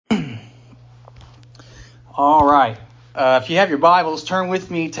All right. If you have your Bibles, turn with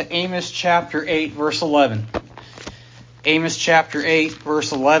me to Amos chapter 8, verse 11. Amos chapter 8,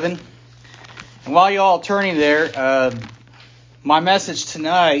 verse 11. And while you're all turning there, my message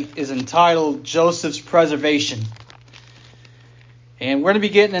tonight is entitled Joseph's Preservation. And we're going to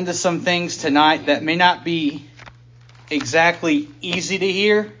be getting into some things tonight that may not be exactly easy to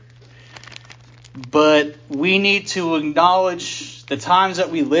hear, but we need to acknowledge the times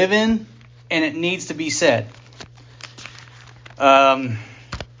that we live in, and it needs to be said. If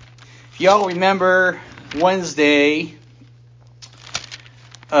y'all remember Wednesday,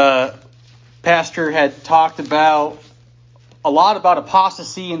 Pastor had talked a lot about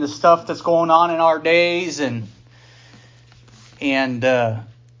apostasy and the stuff that's going on in our days, and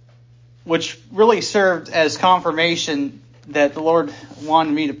which really served as confirmation that the Lord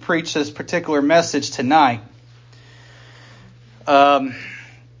wanted me to preach this particular message tonight.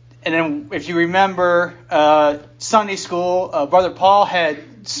 And then if you remember Sunday school, Brother Paul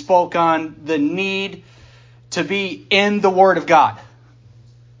had spoke on the need to be in the Word of God.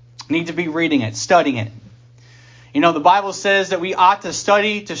 Need to be reading it, studying it. You know, the Bible says that we ought to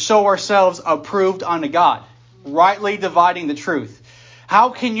study to show ourselves approved unto God, rightly dividing the truth.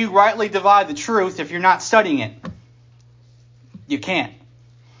 How can you rightly divide the truth if you're not studying it? You can't.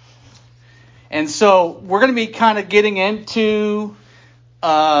 And so we're going to be kind of getting into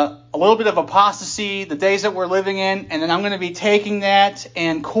a little bit of apostasy, the days that we're living in, and then I'm going to be taking that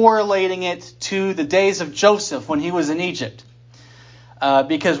and correlating it to the days of Joseph when he was in Egypt.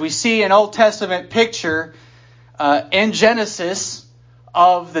 Because we see an Old Testament picture in Genesis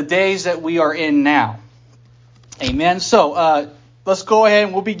of the days that we are in now. Amen. So let's go ahead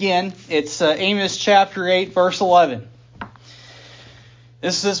and we'll begin. It's Amos chapter 8, verse 11.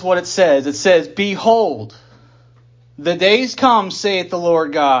 This is what it says. It says, "Behold, the days come, saith the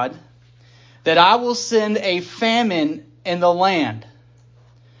Lord God, that I will send a famine in the land,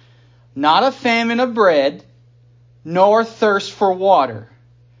 not a famine of bread, nor thirst for water,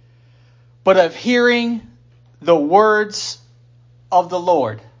 but of hearing the words of the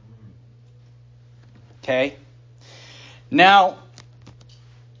Lord." Okay. Now,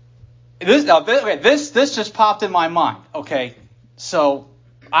 this just popped in my mind. Okay, so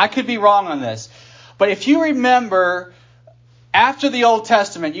I could be wrong on this. But if you remember, after the Old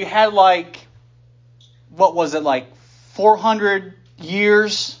Testament, you had 400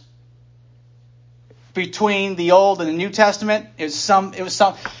 years between the Old and the New Testament. It was some.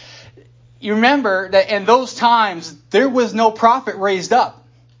 You remember that in those times, there was no prophet raised up.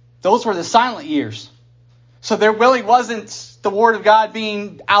 Those were the silent years. So there really wasn't the Word of God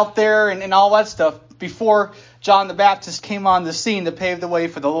being out there and all that stuff before John the Baptist came on the scene to pave the way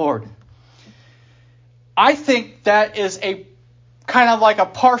for the Lord. I think that is a kind of like a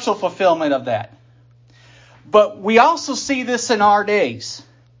partial fulfillment of that. But we also see this in our days.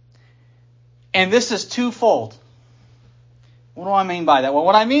 And this is twofold. What do I mean by that? Well,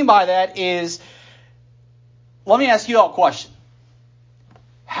 what I mean by that is, let me ask you all a question.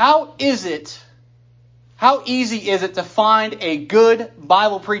 How easy is it to find a good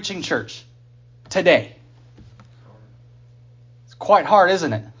Bible preaching church today? It's quite hard,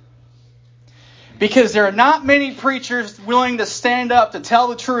 isn't it? Because there are not many preachers willing to stand up to tell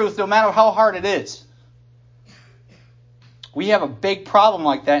the truth no matter how hard it is. We have a big problem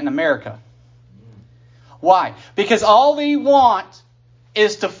like that in America. Why? Because all they want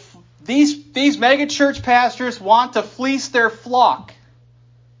is these mega church pastors want to fleece their flock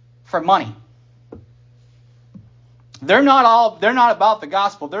for money. They're not about the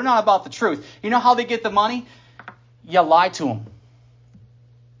gospel. They're not about the truth. You know how they get the money? You lie to them.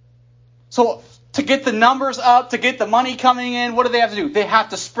 So to get the numbers up, to get the money coming in, what do they have to do? They have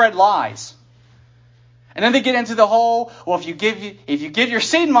to spread lies. And then they get into the whole, well, if you give your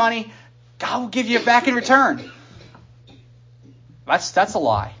seed money, God will give you it back in return. That's a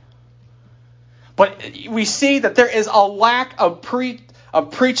lie. But we see that there is a lack of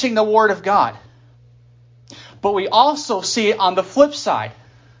preaching the Word of God. But we also see it on the flip side.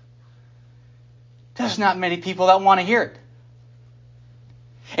 There's not many people that want to hear it.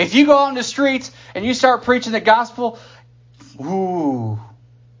 If you go out in the streets and you start preaching the gospel, you'll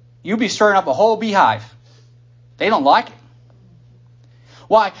be stirring up a whole beehive. They don't like it.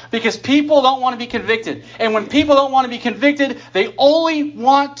 Why? Because people don't want to be convicted. And when people don't want to be convicted, they only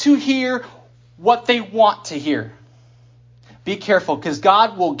want to hear what they want to hear. Be careful, because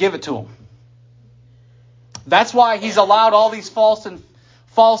God will give it to them. That's why He's allowed all these false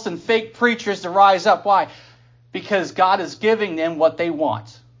and fake preachers to rise up. Why? Because God is giving them what they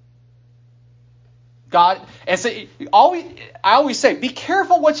want. God, and so I always say, be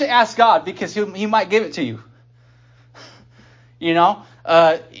careful what you ask God, because He might give it to you. You know,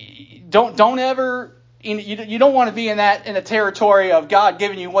 don't ever, you don't want to be in the territory of God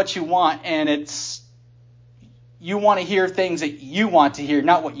giving you what you want, and you want to hear things that you want to hear,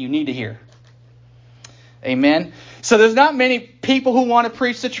 not what you need to hear. Amen. So there's not many people who want to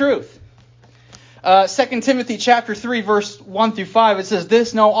preach the truth. 2 Timothy chapter 3, verse 1 through 5, it says,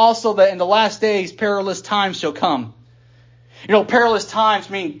 "This know also that in the last days perilous times shall come." You know, perilous times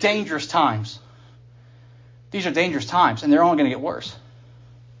mean dangerous times. These are dangerous times, and they're only going to get worse.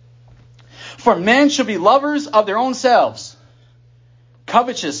 "For men shall be lovers of their own selves,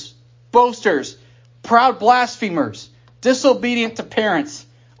 covetous, boasters, proud blasphemers, disobedient to parents,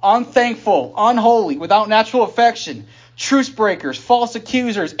 unthankful, unholy, without natural affection, truce breakers, false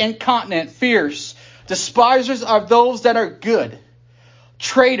accusers, incontinent, fierce, despisers of those that are good,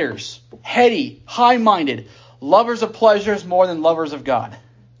 traitors, heady, high-minded, lovers of pleasures more than lovers of God,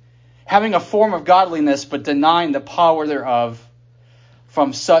 having a form of godliness, but denying the power thereof.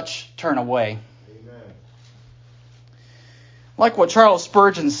 From such turn away." Amen. Like what Charles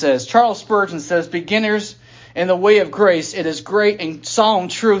Spurgeon says. Charles Spurgeon says, "Beginners in the way of grace, it is great and solemn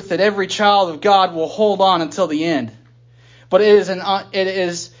truth that every child of God will hold on until the end. But it is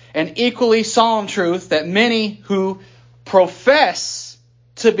an equally solemn truth that many who profess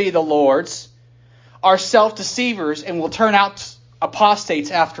to be the Lord's are self-deceivers and will turn out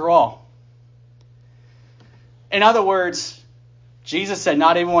apostates after all." In other words, Jesus said,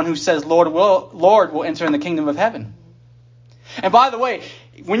 not everyone who says Lord will enter in the kingdom of heaven. And by the way,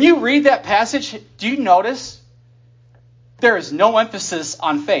 when you read that passage, do you notice there is no emphasis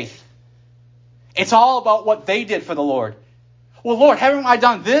on faith? It's all about what they did for the Lord. Well, Lord, haven't I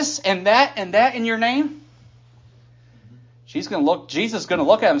done this and that in your name? Jesus is going to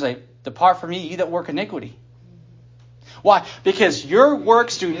look at him and say, "Depart from me, ye that work iniquity." Why? Because your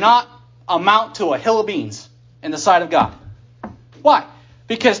works do not amount to a hill of beans in the sight of God. Why?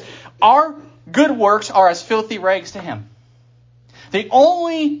 Because our good works are as filthy rags to Him. The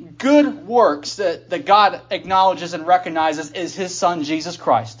only good works that God acknowledges and recognizes is His Son, Jesus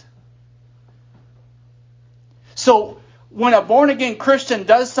Christ. So when a born-again Christian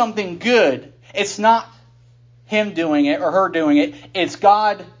does something good, it's not him doing it or her doing it. It's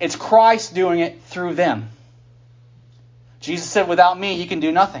God, it's Christ doing it through them. Jesus said, "Without me, you can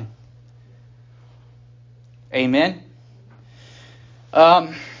do nothing." Amen.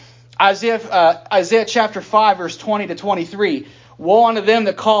 Isaiah chapter 5, verse 20 to 23. "Woe unto them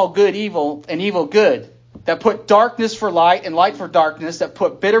that call good evil and evil good, that put darkness for light and light for darkness, that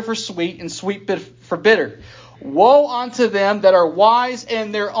put bitter for sweet and sweet for bitter. Woe unto them that are wise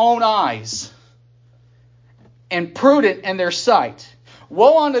in their own eyes and prudent in their sight.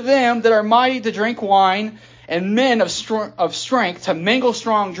 Woe unto them that are mighty to drink wine, and men of strength to mingle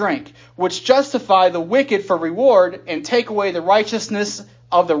strong drink, which justify the wicked for reward, and take away the righteousness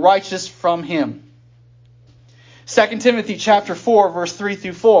of the righteous from him." 2 Timothy chapter 4, verse 3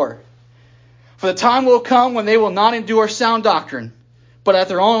 through 4. "For the time will come when they will not endure sound doctrine, but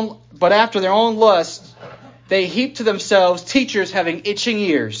after their own lust they heap to themselves teachers having itching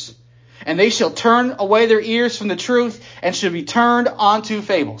ears. And they shall turn away their ears from the truth, and shall be turned onto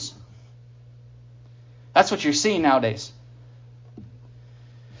fables." That's what you're seeing nowadays.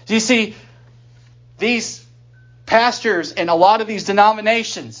 You see, these pastors and a lot of these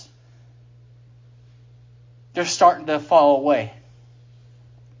denominations, they're starting to fall away.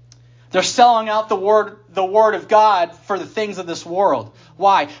 They're selling out the word of God for the things of this world.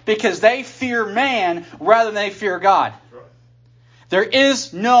 Why? Because they fear man rather than they fear God. There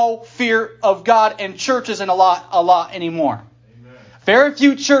is no fear of God in churches and a lot anymore. Amen. Very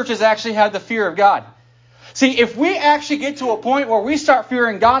few churches actually have the fear of God. See, if we actually get to a point where we start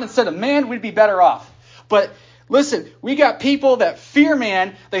fearing God instead of man, we'd be better off. But listen, we got people that fear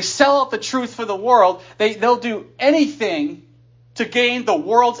man. They sell out the truth for the world. They'll do anything to gain the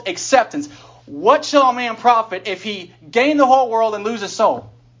world's acceptance. What shall a man profit if he gain the whole world and lose his soul?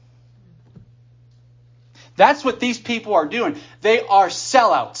 That's what these people are doing. They are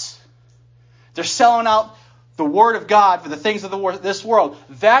sellouts. They're selling out the Word of God for the things of this world.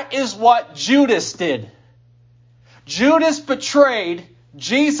 That is what Judas did. Judas betrayed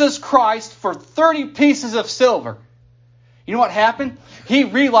Jesus Christ for 30 pieces of silver. You know what happened? He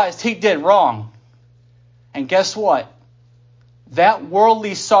realized he did wrong. And guess what? That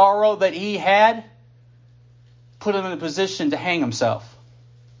worldly sorrow that he had put him in a position to hang himself.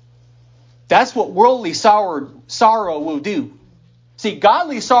 That's what worldly sorrow will do. See,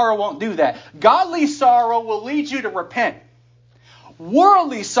 godly sorrow won't do that. Godly sorrow will lead you to repent.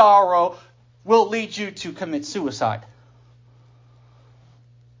 Worldly sorrow will lead you to commit suicide.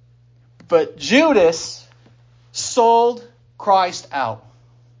 But Judas sold Christ out.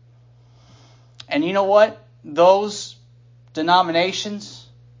 And you know what? Those denominations,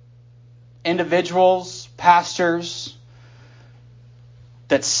 individuals, pastors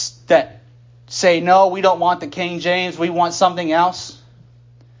that say, no, we don't want the King James, we want something else.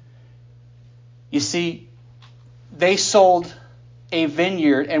 You see, they sold a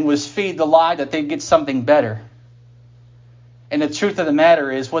vineyard and was feed the lie that they'd get something better. And the truth of the matter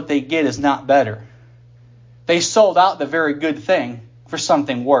is what they get is not better. They sold out the very good thing for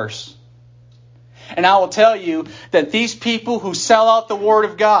something worse. And I will tell you that these people who sell out the Word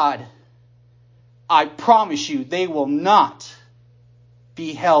of God, I promise you, they will not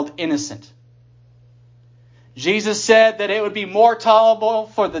be held innocent. Jesus said that it would be more tolerable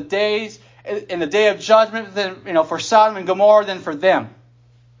for the days in the day of judgment than for Sodom and Gomorrah than for them.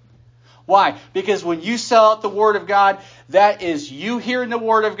 Why? Because when you sell out the Word of God, that is you hearing the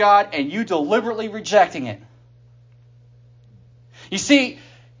Word of God and you deliberately rejecting it. You see,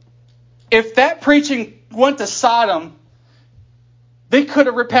 if that preaching went to Sodom, they could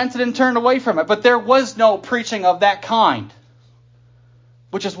have repented and turned away from it. But there was no preaching of that kind,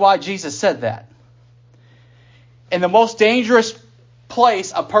 which is why Jesus said that. And the most dangerous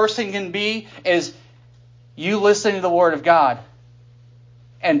place a person can be is you listening to the Word of God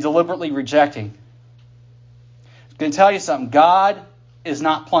and deliberately rejecting. I'm going to tell you something. God is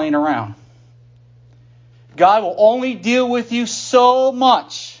not playing around. God will only deal with you so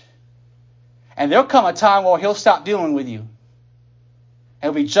much. And there'll come a time where He'll stop dealing with you.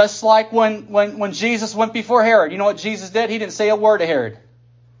 It'll be just like when Jesus went before Herod. You know what Jesus did? He didn't say a word to Herod.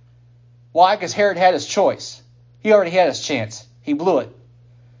 Why? Because Herod had his choice. He already had his chance. He blew it.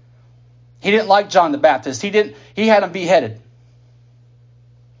 He didn't like John the Baptist. He had him beheaded.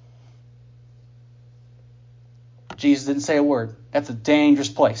 Jesus didn't say a word. That's a dangerous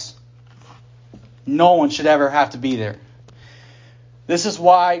place. No one should ever have to be there. This is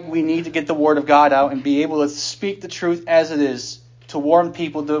why we need to get the Word of God out and be able to speak the truth as it is to warn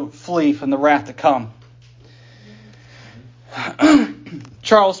people to flee from the wrath to come.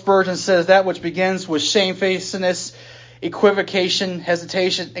 Charles Spurgeon says that which begins with shamefacedness, equivocation,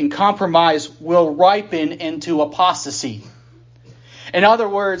 hesitation, and compromise will ripen into apostasy. In other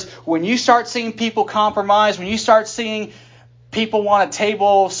words, when you start seeing people compromise, when you start seeing people want to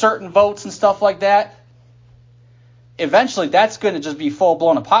table certain votes and stuff like that, eventually that's going to just be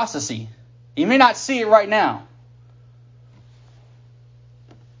full-blown apostasy. You may not see it right now.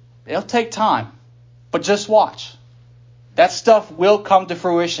 It'll take time, but just watch. That stuff will come to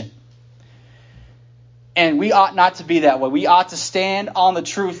fruition. And we ought not to be that way. We ought to stand on the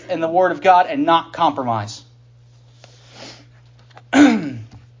truth and the Word of God and not compromise.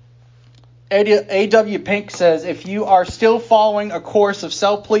 A.W. Pink says, if you are still following a course of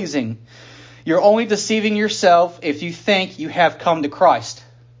self-pleasing, you're only deceiving yourself if you think you have come to Christ.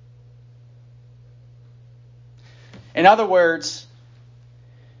 In other words,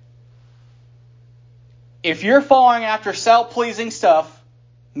 if you're following after self-pleasing stuff,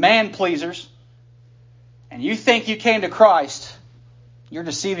 man-pleasers, and you think you came to Christ, you're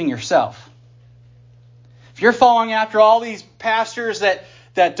deceiving yourself. If you're following after all these pastors that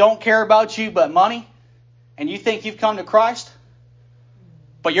don't care about you but money, and you think you've come to Christ,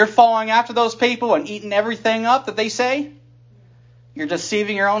 but you're following after those people and eating everything up that they say, you're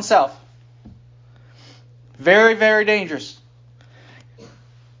deceiving your own self. Very, very dangerous.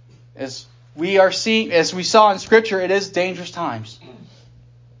 As we saw in Scripture, it is dangerous times.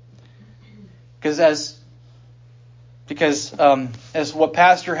 Because as what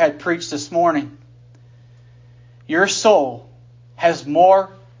Pastor had preached this morning, your soul has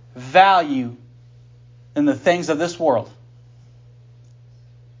more value than the things of this world.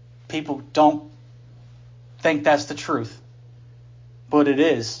 People don't think that's the truth, but it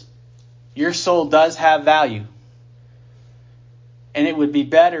is. Your soul does have value. And it would be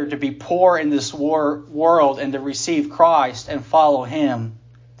better to be poor in this world and to receive Christ and follow Him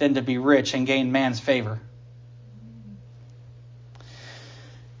than to be rich and gain man's favor.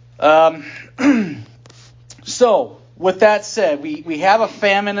 So, with that said, we have a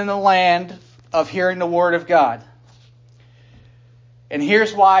famine in the land of hearing the Word of God. And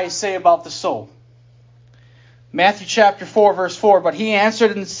here's why I say about the soul. Matthew chapter 4, verse 4, but he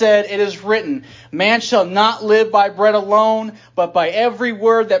answered and said, it is written, man shall not live by bread alone, but by every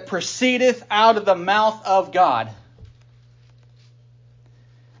word that proceedeth out of the mouth of God.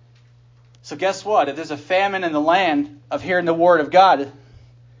 So guess what? If there's a famine in the land of hearing the Word of God,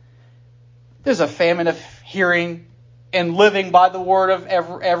 there's a famine of hearing and living by the word of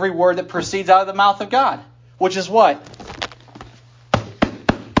every word that proceeds out of the mouth of God. Which is what?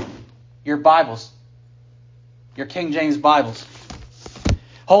 Your Bibles. Your King James Bibles.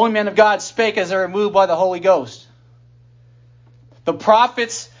 Holy men of God spake as they were moved by the Holy Ghost. The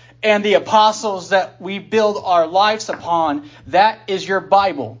prophets and the apostles that we build our lives upon, that is your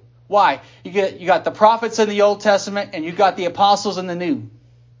Bible. Why? You got the prophets in the Old Testament and you got the apostles in the New.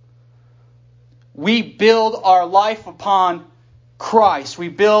 We build our life upon Christ. We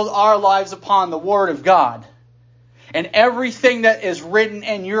build our lives upon the Word of God. And everything that is written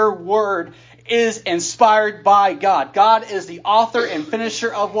in your Word is inspired by God. God is the author and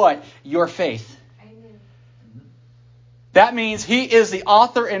finisher of what? Your faith. Amen. That means He is the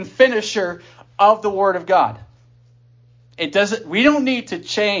author and finisher of the Word of God. We don't need to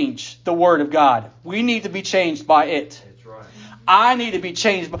change the Word of God. We need to be changed by it. That's right. I need to be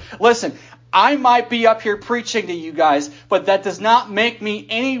changed. Listen, I might be up here preaching to you guys, but that does not make me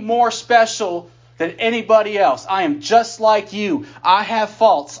any more special than anybody else. I am just like you. I have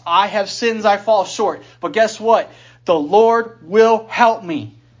faults. I have sins I fall short. But guess what? The Lord will help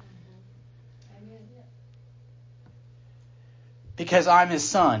me. Because I'm His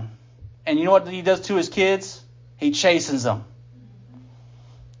son. And you know what He does to His kids? He chastens them.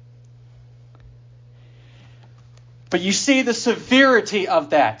 But you see the severity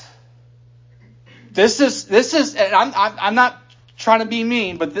of that. This is, and I'm not trying to be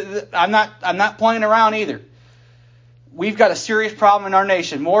mean, but I'm not playing around either. We've got a serious problem in our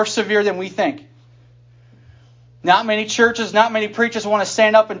nation, more severe than we think. Not many churches, not many preachers want to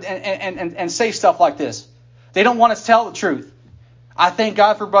stand up and say stuff like this. They don't want to tell the truth. I thank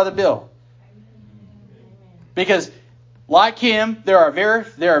God for Brother Bill. Because like him, there are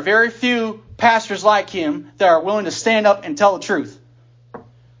very few pastors like him that are willing to stand up and tell the truth.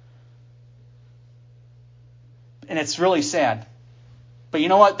 And it's really sad. But you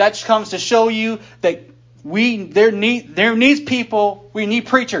know what? That comes to show you that there needs people. We need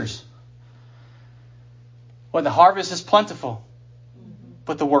preachers. Well, the harvest is plentiful,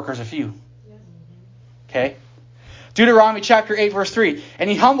 but the workers are few. Okay? Deuteronomy chapter 8, verse 3. And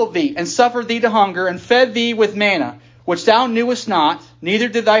He humbled thee, and suffered thee to hunger, and fed thee with manna, which thou knewest not, neither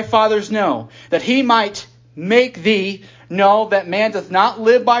did thy fathers know, that He might make thee know that man doth not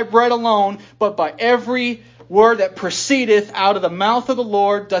live by bread alone, but by every word that proceedeth out of the mouth of the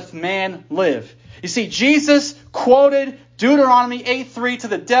Lord doth man live. You see, Jesus quoted Deuteronomy 8:3 to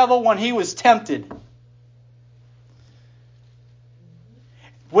the devil when he was tempted.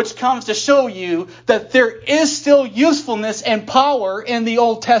 Which comes to show you that there is still usefulness and power in the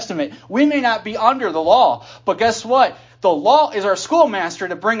Old Testament. We may not be under the law, but guess what? The law is our schoolmaster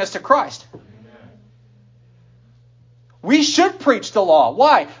to bring us to Christ. We should preach the law.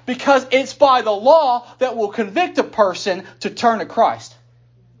 Why? Because it's by the law that will convict a person to turn to Christ.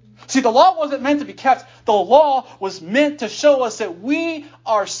 See, the law wasn't meant to be kept. The law was meant to show us that we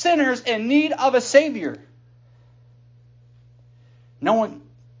are sinners in need of a Savior. No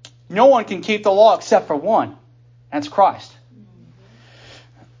one can keep the law except for one. That's Christ.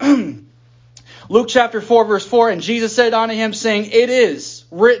 Luke chapter 4, verse 4, and Jesus said unto him, saying, It is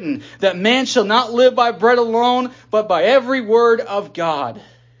written that man shall not live by bread alone, but by every word of God.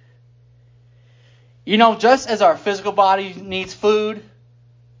 You know, just as our physical body needs food,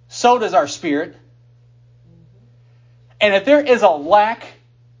 so does our spirit. And if there is a lack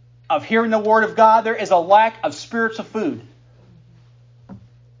of hearing the word of God, there is a lack of spiritual food.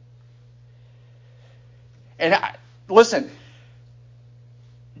 And listen,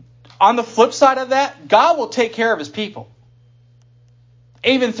 on the flip side of that, God will take care of His people.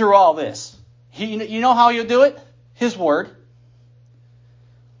 Even through all this. You know how He'll do it? His Word.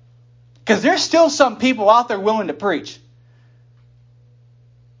 Because there's still some people out there willing to preach.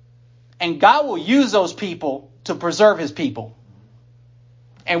 And God will use those people to preserve His people.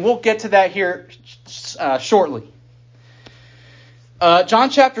 And we'll get to that here shortly.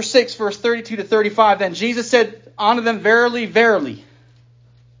 John chapter 6, verse 32 to 35. Then Jesus said unto them, Verily, verily.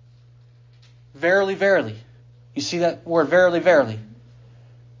 Verily, verily. You see that word, verily, verily.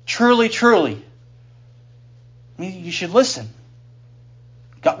 Truly, truly. I mean, you should listen.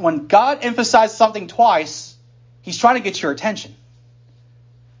 When God emphasizes something twice, He's trying to get your attention.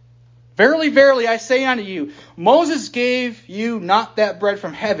 Verily, verily, I say unto you, Moses gave you not that bread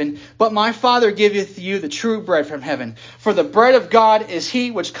from heaven, but my Father giveth you the true bread from heaven. For the bread of God is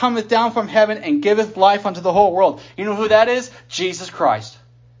He which cometh down from heaven and giveth life unto the whole world. You know who that is? Jesus Christ.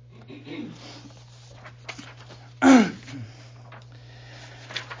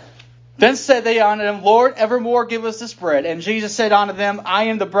 Then said they unto him, Lord, evermore give us this bread. And Jesus said unto them, I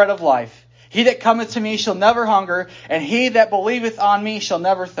am the bread of life. He that cometh to me shall never hunger, and he that believeth on me shall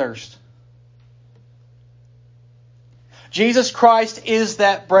never thirst. Jesus Christ is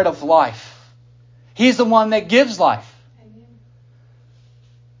that bread of life. He's the one that gives life.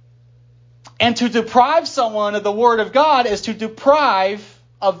 And to deprive someone of the Word of God is to deprive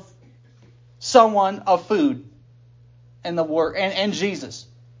of someone of food and the Word and Jesus.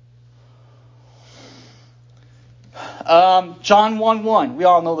 John 1:1, we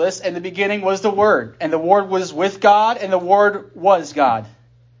all know this. In the beginning was the Word, and the Word was with God, and the Word was God.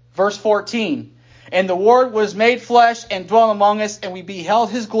 Verse 14, and the Word was made flesh and dwelt among us, and we beheld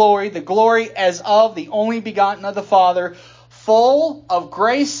His glory, the glory as of the only begotten of the Father, full of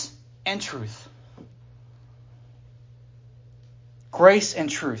grace and truth. Grace and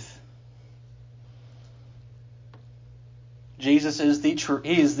truth. Jesus is the truth.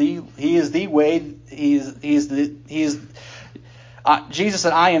 He is the way. Jesus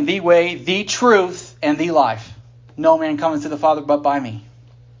said, "I am the way, the truth, and the life. No man cometh to the Father but by me."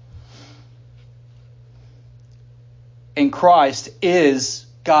 And Christ is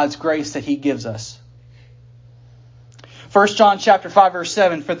God's grace that He gives us. 1 John chapter 5, verse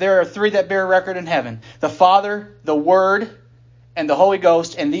 7, for there are three that bear record in heaven, the Father, the Word, and the Holy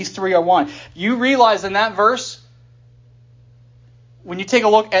Ghost, and these three are one. You realize in that verse, when you take a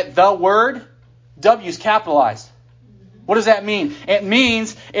look at the Word, W is capitalized. What does that mean? It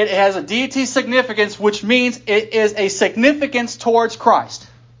means it has a deity significance, which means it is a significance towards Christ.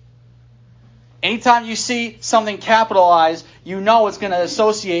 Anytime you see something capitalized, you know it's going to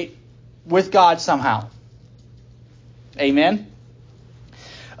associate with God somehow. Amen?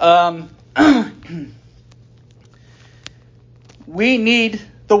 We need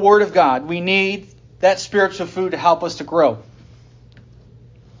the Word of God. We need that spiritual food to help us to grow.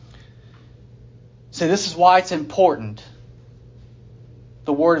 So this is why it's important.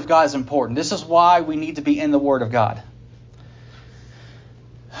 The Word of God is important. This is why we need to be in the Word of God.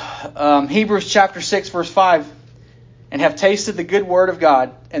 Hebrews chapter 6, verse 5, and have tasted the good word of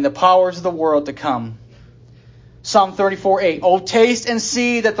God and the powers of the world to come. Psalm 34:8, O taste and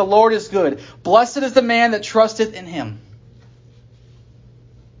see that the Lord is good. Blessed is the man that trusteth in Him.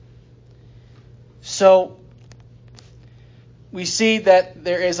 So, we see that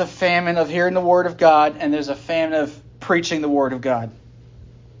there is a famine of hearing the Word of God, and there's a famine of preaching the Word of God.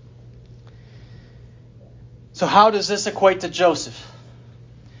 So how does this equate to Joseph?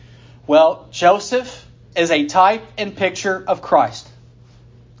 Well, Joseph is a type and picture of Christ.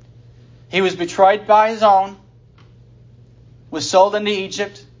 He was betrayed by his own, was sold into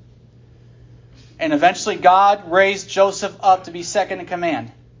Egypt, and eventually God raised Joseph up to be second in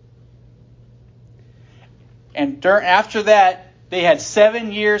command. And after that, they had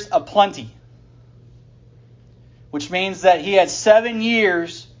 7 years of plenty, which means that he had 7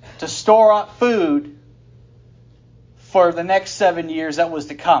 years to store up food for the next 7 years that was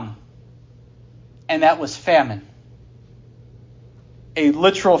to come. And that was famine. A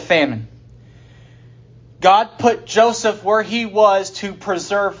literal famine. God put Joseph where he was to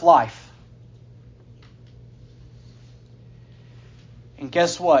preserve life. And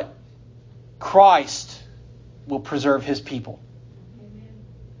guess what? Christ will preserve His people. Amen.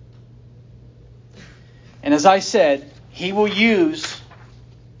 And as I said, He will use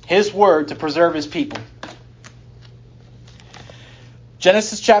His Word to preserve His people.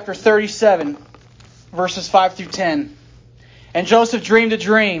 Genesis chapter 37, verses 5 through 10. And Joseph dreamed a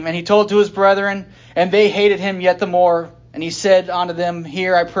dream, and he told to his brethren, and they hated him yet the more. And he said unto them,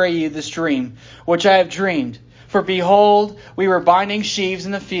 Hear, I pray you, this dream, which I have dreamed. For behold, we were binding sheaves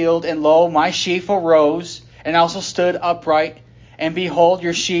in the field, and lo, my sheaf arose, and also stood upright. And behold,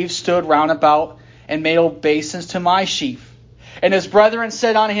 your sheaves stood round about, and made obeisance to my sheaf. And his brethren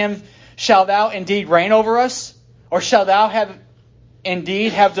said unto him, Shalt thou indeed reign over us? Or shalt thou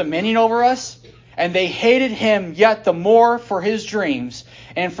indeed have dominion over us? And they hated him yet the more for his dreams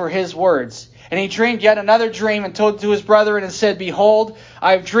and for his words. And he dreamed yet another dream and told it to his brethren and said, Behold,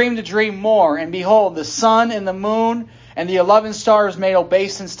 I have dreamed a dream more. And behold, the sun and the moon and the 11 stars made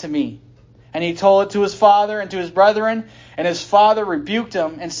obeisance to me. And he told it to his father and to his brethren. And his father rebuked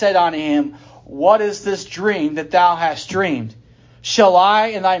him and said unto him, What is this dream that thou hast dreamed? Shall I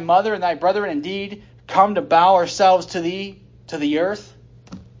and thy mother and thy brethren indeed come to bow ourselves to thee, to the earth?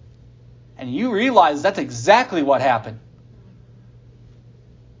 And you realize that's exactly what happened.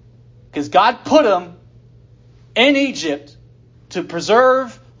 Because God put him in Egypt to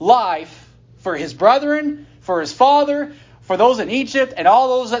preserve life for his brethren, for his father, for those in Egypt, and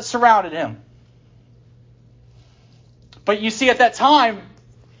all those that surrounded him. But you see at that time,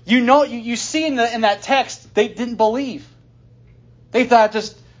 you see in that text, they didn't believe. They thought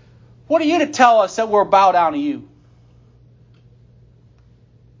just, What are you to tell us that we'll bow down to you?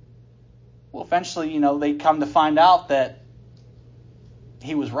 Well, eventually, they come to find out that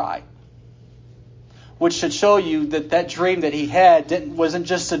he was right. Which should show you that that dream that he had wasn't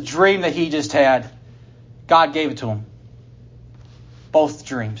just a dream that he just had. God gave it to him. Both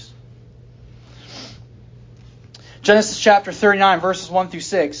dreams. Genesis chapter 39, verses 1 through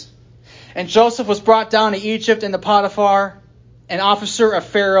 6. And Joseph was brought down to Egypt, and the Potiphar, an officer of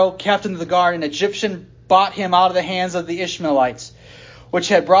Pharaoh, captain of the guard, an Egyptian, bought him out of the hands of the Ishmaelites, which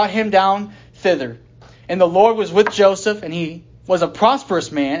had brought him down thither. And the Lord was with Joseph, and he was a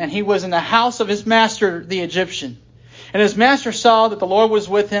prosperous man, and he was in the house of his master the Egyptian. And his master saw that the Lord was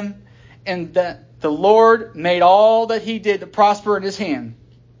with him, and that the Lord made all that he did to prosper in his hand.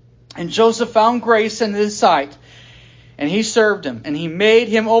 And Joseph found grace in his sight, and he served him, and he made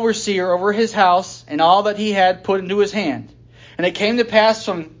him overseer over his house, and all that he had put into his hand. And it came to pass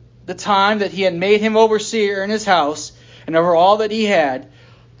from the time that he had made him overseer in his house, and over all that he had,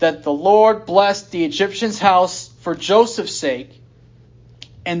 that the Lord blessed the Egyptian's house for Joseph's sake.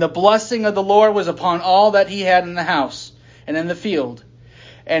 And the blessing of the Lord was upon all that he had in the house and in the field.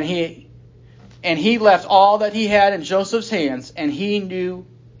 And he left all that he had in Joseph's hands, and he knew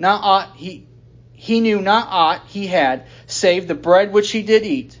not aught he had, save the bread which he did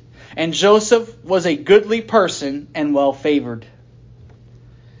eat. And Joseph was a goodly person and well favored.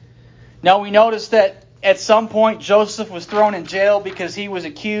 Now we notice that at some point Joseph was thrown in jail because he was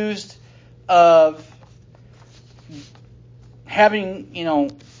accused of having,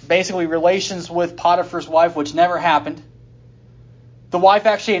 basically relations with Potiphar's wife, which never happened. The wife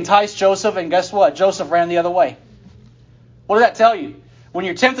actually enticed Joseph, and guess what? Joseph ran the other way. What does that tell you? When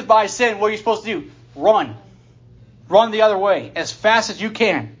you're tempted by sin, what are you supposed to do? Run. Run the other way as fast as you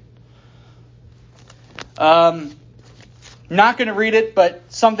can. Not going to read it, but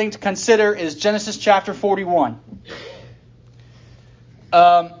something to consider is Genesis chapter 41.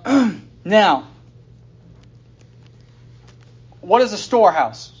 Now, what is a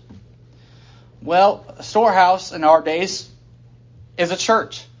storehouse? Well, a storehouse in our days is a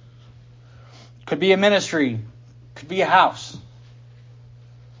church. Could be a ministry. Could be a house.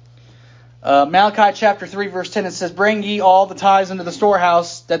 Malachi chapter 3 verse 10, it says, Bring ye all the tithes into the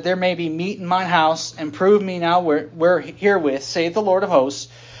storehouse, that there may be meat in mine house, and prove me now where herewith, saith the Lord of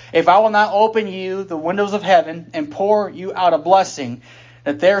hosts, if I will not open you the windows of heaven, and pour you out a blessing,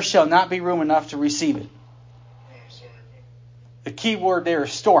 that there shall not be room enough to receive it. The key word there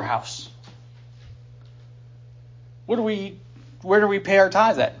is storehouse. Where do we pay our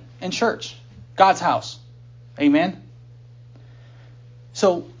tithes at? In church. God's house. Amen?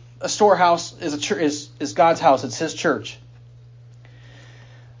 So, a storehouse is God's house. It's His church.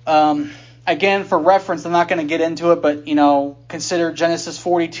 Again, for reference, I'm not going to get into it, but consider Genesis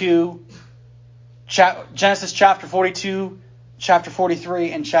 42, Genesis chapter 42, chapter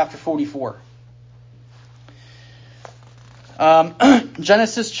 43, and chapter 44.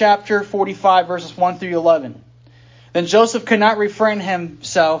 Genesis chapter 45, verses 1 through 11. Then Joseph could not refrain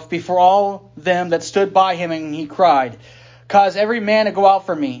himself before all them that stood by him, and he cried, Cause every man to go out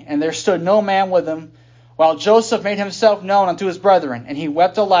from me. And there stood no man with him, while Joseph made himself known unto his brethren. And he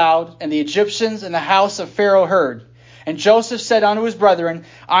wept aloud, and the Egyptians in the house of Pharaoh heard. And Joseph said unto his brethren,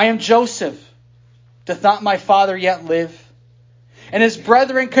 I am Joseph. Doth not my father yet live? And his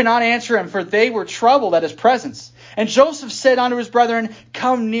brethren could not answer him, for they were troubled at his presence. And Joseph said unto his brethren,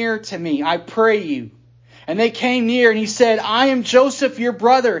 Come near to me, I pray you. And they came near, and he said, I am Joseph your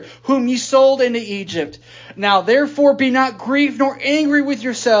brother, whom ye sold into Egypt. Now therefore be not grieved nor angry with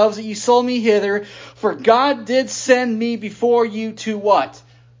yourselves that ye sold me hither, for God did send me before you to what?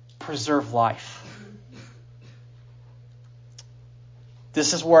 Preserve life.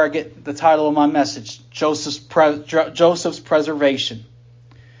 This is where I get the title of my message, Joseph's preservation.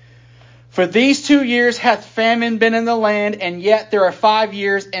 For these 2 years hath famine been in the land, and yet there are 5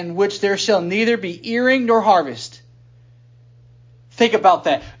 years in which there shall neither be earing nor harvest. Think about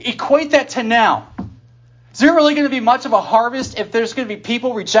that. Equate that to now. Is there really going to be much of a harvest if there's going to be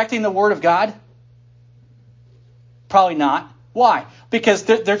people rejecting the Word of God? Probably not. Why? Because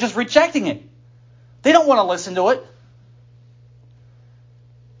they're just rejecting it. They don't want to listen to it.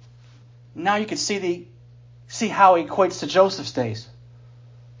 Now you can see how it equates to Joseph's days.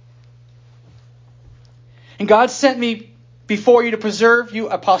 And God sent me before you to preserve you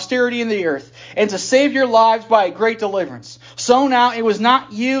a posterity in the earth, and to save your lives by a great deliverance. So now it was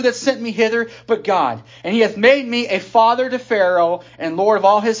not you that sent me hither, but God. And He hath made me a father to Pharaoh, and lord of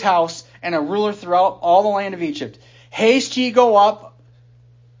all his house, and a ruler throughout all the land of Egypt. Haste ye, go up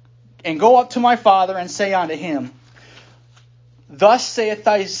to my father, and say unto him, Thus saith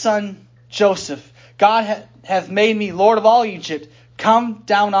thy son Joseph, God hath made me Lord of all Egypt. Come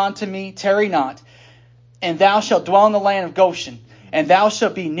down unto me, tarry not. And thou shalt dwell in the land of Goshen. And thou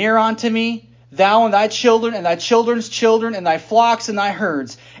shalt be near unto me, thou and thy children, and thy children's children, and thy flocks and thy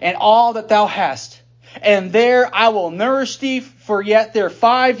herds, and all that thou hast. And there I will nourish thee, for yet there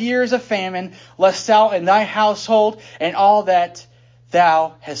 5 years of famine, lest thou and thy household and all that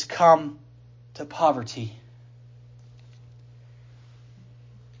thou hast come to poverty.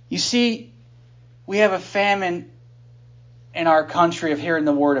 You see, we have a famine in our country of hearing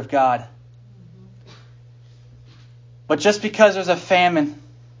the Word of God. But just because there's a famine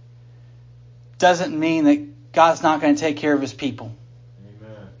doesn't mean that God's not going to take care of His people.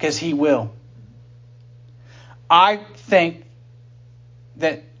 Because He will. I think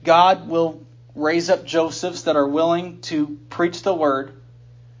that God will raise up Josephs that are willing to preach the Word,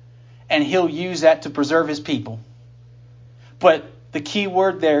 and He'll use that to preserve His people. But the key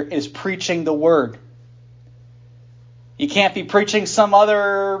word there is preaching the Word. You can't be preaching some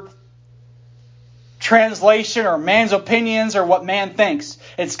other translation or man's opinions or what man thinks.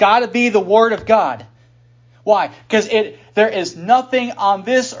 It's got to be the Word of God. Why? Because there is nothing on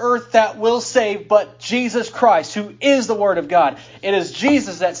this earth that will save but Jesus Christ, who is the Word of God. It is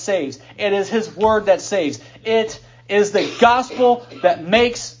Jesus that saves. It is His Word that saves. It is the gospel that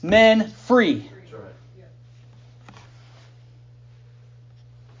makes men free.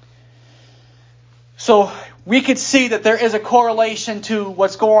 So we could see that there is a correlation to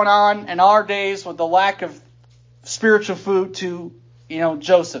what's going on in our days with the lack of spiritual food to,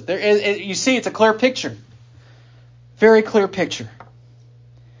 Joseph. There is, you see, it's a clear picture. Very clear picture.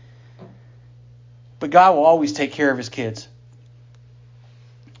 But God will always take care of His kids.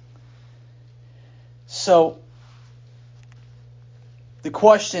 So the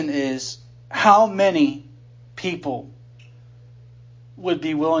question is, how many people would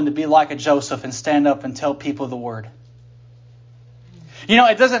be willing to be like a Joseph and stand up and tell people the Word?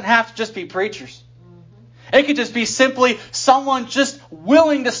 It doesn't have to just be preachers. It could just be simply someone just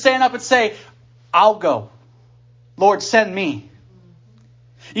willing to stand up and say, I'll go. Lord, send me.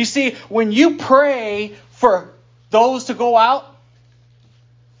 You see, when you pray for those to go out,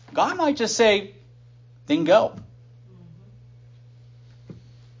 God might just say, then go.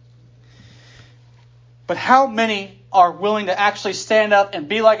 But how many are willing to actually stand up and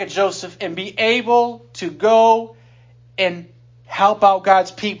be like a Joseph and be able to go and help out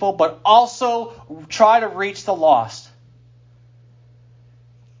God's people, but also try to reach the lost?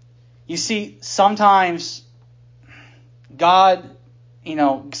 You see, sometimes God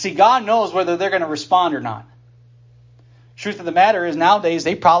knows whether they're going to respond or not. Truth of the matter is, nowadays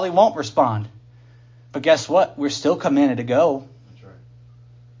they probably won't respond. But guess what? We're still commanded to go. That's right.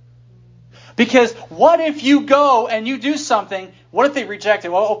 Because what if you go and you do something? What if they reject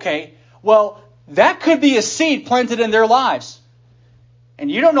it? Well, okay. Well, that could be a seed planted in their lives. And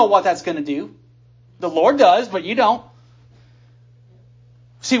you don't know what that's going to do. The Lord does, but you don't.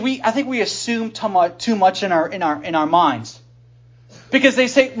 See, I think we assume too much in our minds. Because they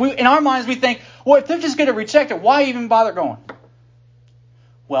say, in our minds we think, well, if they're just going to reject it, why even bother going?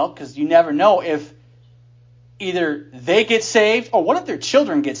 Well, because you never know if either they get saved, or what if their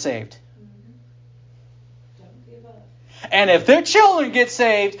children get saved? Don't give up. And if their children get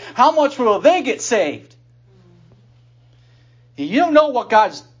saved, how much will they get saved? You don't know what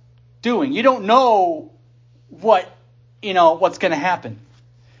God's doing. You don't know what's going to happen.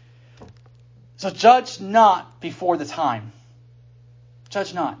 So judge not before the time.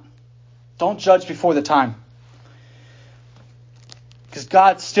 Judge not. Don't judge before the time. Because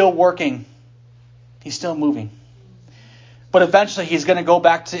God's still working. He's still moving. But eventually He's going to go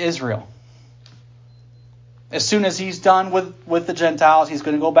back to Israel. As soon as He's done with the Gentiles, He's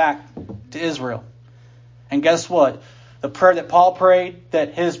going to go back to Israel. And guess what? The prayer that Paul prayed,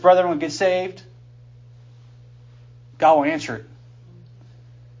 that his brethren would get saved, God will answer it.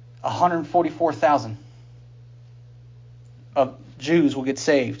 144,000 of Jews will get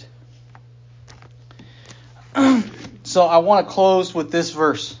saved. So I want to close with this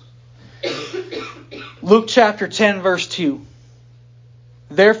verse. Luke chapter 10, verse 2.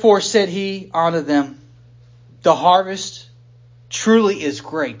 Therefore said He unto them, the harvest truly is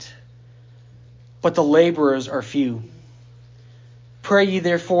great, but the laborers are few. Pray ye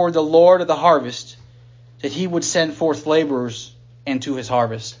therefore the Lord of the harvest, that He would send forth laborers into His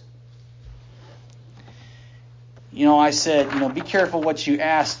harvest. I said, be careful what you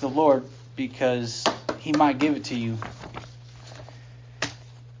ask the Lord, because He might give it to you.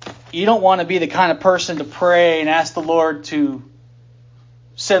 You don't want to be the kind of person to pray and ask the Lord to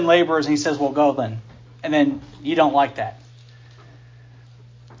send laborers, and He says, well, go then. And then you don't like that.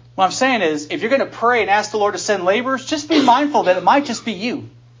 What I'm saying is, if you're going to pray and ask the Lord to send laborers, just be mindful that it might just be you.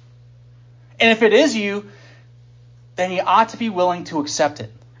 And if it is you, then you ought to be willing to accept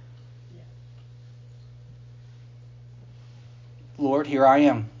it. Lord, here I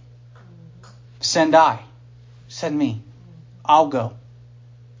am. Send me. I'll go.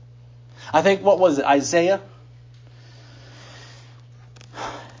 I think, what was it, Isaiah?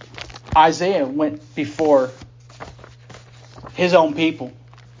 Isaiah went before his own people.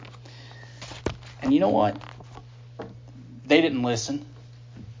 And you know what? They didn't listen.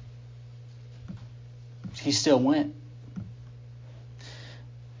 He still went.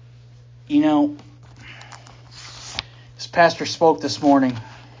 You know, this pastor spoke this morning.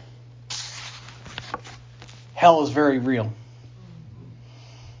 Hell is very real.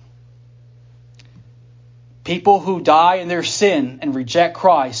 People who die in their sin and reject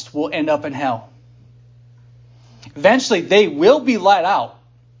Christ will end up in hell. Eventually, they will be let out.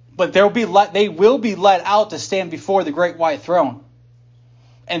 But they will be let out to stand before the great white throne.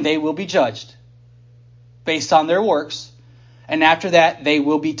 And they will be judged based on their works. And after that, they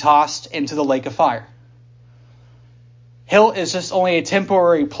will be tossed into the lake of fire. Hell is just only a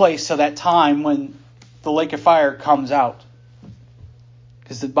temporary place till that time when the lake of fire comes out.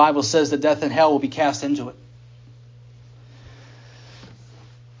 Because the Bible says that death and hell will be cast into it.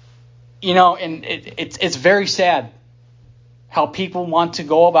 You know, and it's very sad how people want to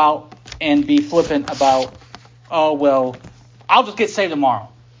go about and be flippant about, oh, well, I'll just get saved tomorrow.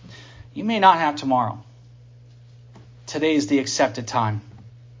 You may not have tomorrow. Today is the accepted time.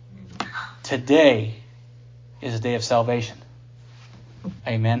 Today is the day of salvation.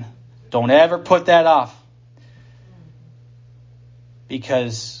 Amen. Don't ever put that off.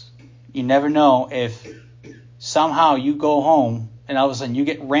 Because you never know if somehow you go home and all of a sudden you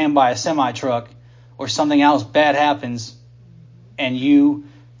get rammed by a semi-truck or something else bad happens and you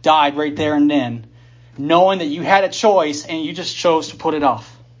died right there and then, knowing that you had a choice and you just chose to put it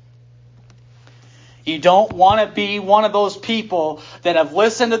off. You don't want to be one of those people that have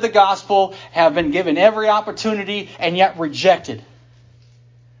listened to the gospel, have been given every opportunity, and yet rejected.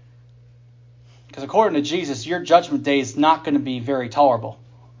 Because according to Jesus, your judgment day is not going to be very tolerable.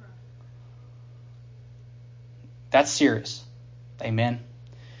 That's serious. Amen.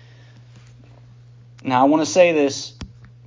 Now I want to say this.